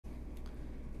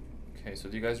Okay, so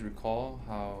do you guys recall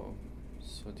how,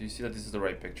 so do you see that this is the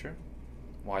right picture?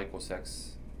 Y equals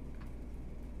x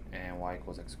and y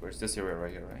equals x squared. It's this area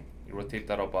right here, right? You rotate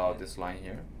that about this line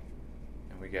here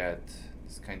and we get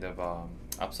this kind of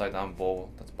upside down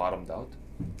bowl that's bottomed out.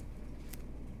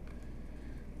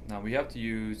 Now we have to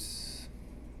use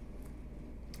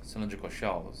cylindrical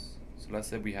shells. So let's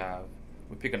say we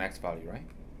pick an x value, right?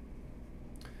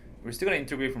 We're still going to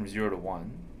integrate from 0 to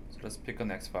 1. So let's pick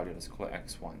an x value, let's call it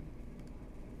x1.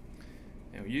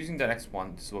 And using that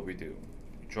x1, this is what we do.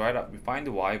 We draw it up, we find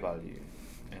the y value,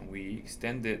 and we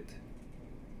extend it.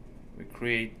 We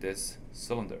create this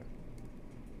cylinder.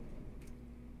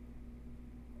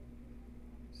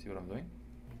 See what I'm doing?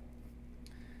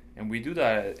 And we do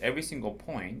that at every single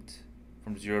point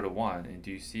from 0 to 1. And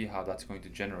do you see how that's going to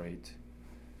generate?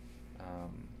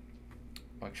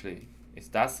 Actually, it's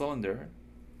that cylinder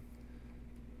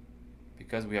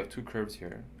because we have two curves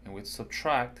here, and we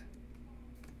subtract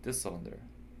this cylinder.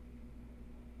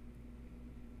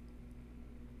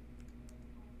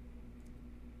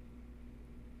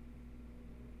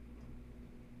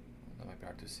 That might be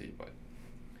hard to see, but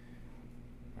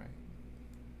right.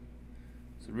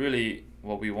 So really,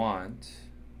 what we want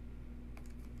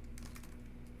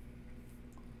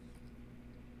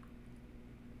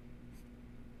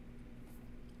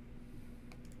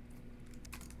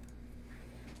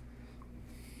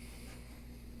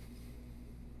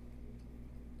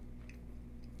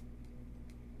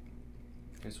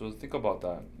okay, so think about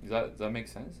that. Does that make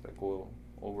sense? Like, go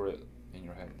over it in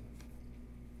your head.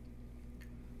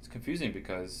 It's confusing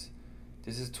because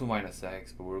this is 2 minus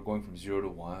x, but we're going from 0 to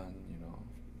 1, you know.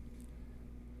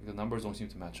 The numbers don't seem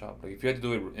to match up. Like, if you had to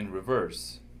do it in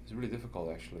reverse, it's really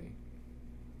difficult, actually.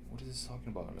 What is this talking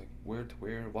about? Like, where to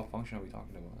where? What function are we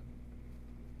talking about?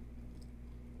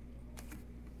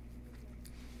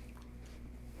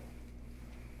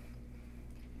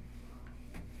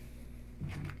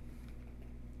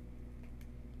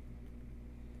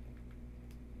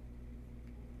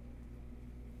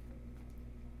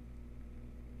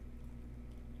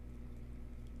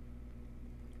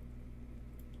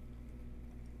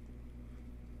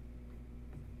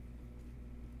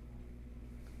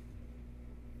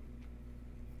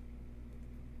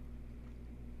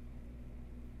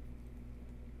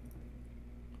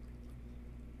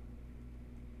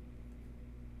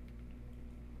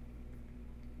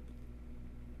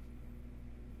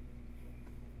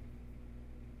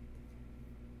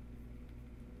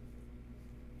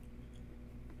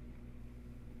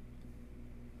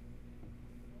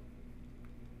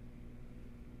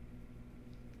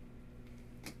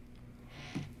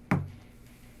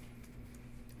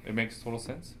 It makes total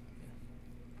sense.